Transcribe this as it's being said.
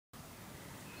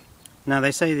Now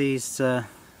they say these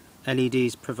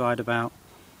LEDs provide about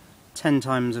 10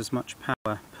 times as much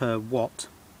power per watt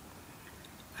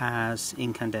as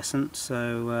incandescent,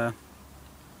 so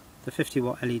the 50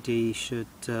 watt LED should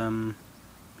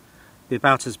be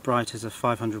about as bright as a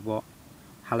 500 watt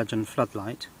halogen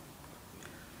floodlight.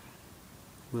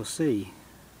 We'll see.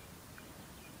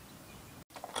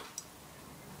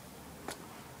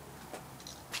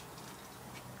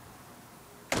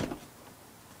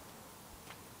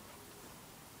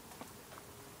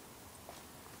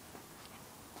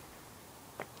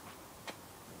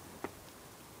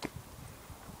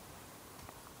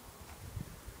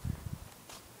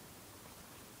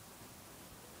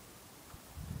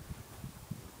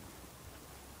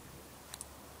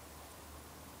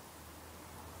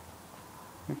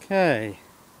 Okay,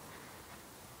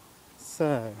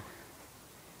 so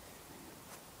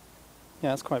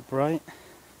yeah, it's quite bright.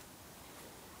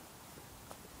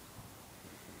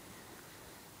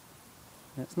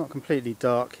 It's not completely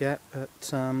dark yet, but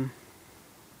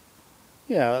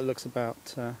yeah, it looks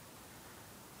about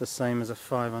the same as a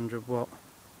 500 watt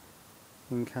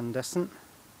incandescent.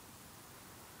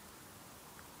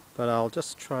 But I'll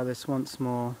just try this once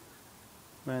more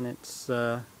when it's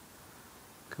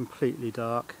completely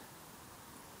dark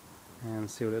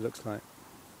and see what it looks like.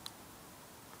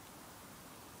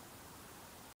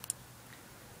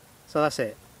 So that's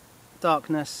it,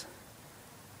 darkness,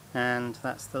 and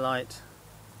that's the light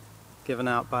given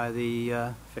out by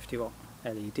the 50 watt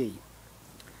LED.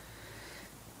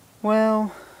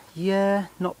 Well, yeah,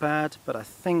 not bad, but I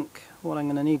think what I'm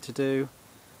going to need to do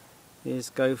is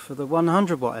go for the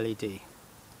 100 watt LED.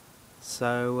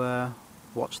 So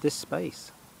watch this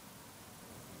space.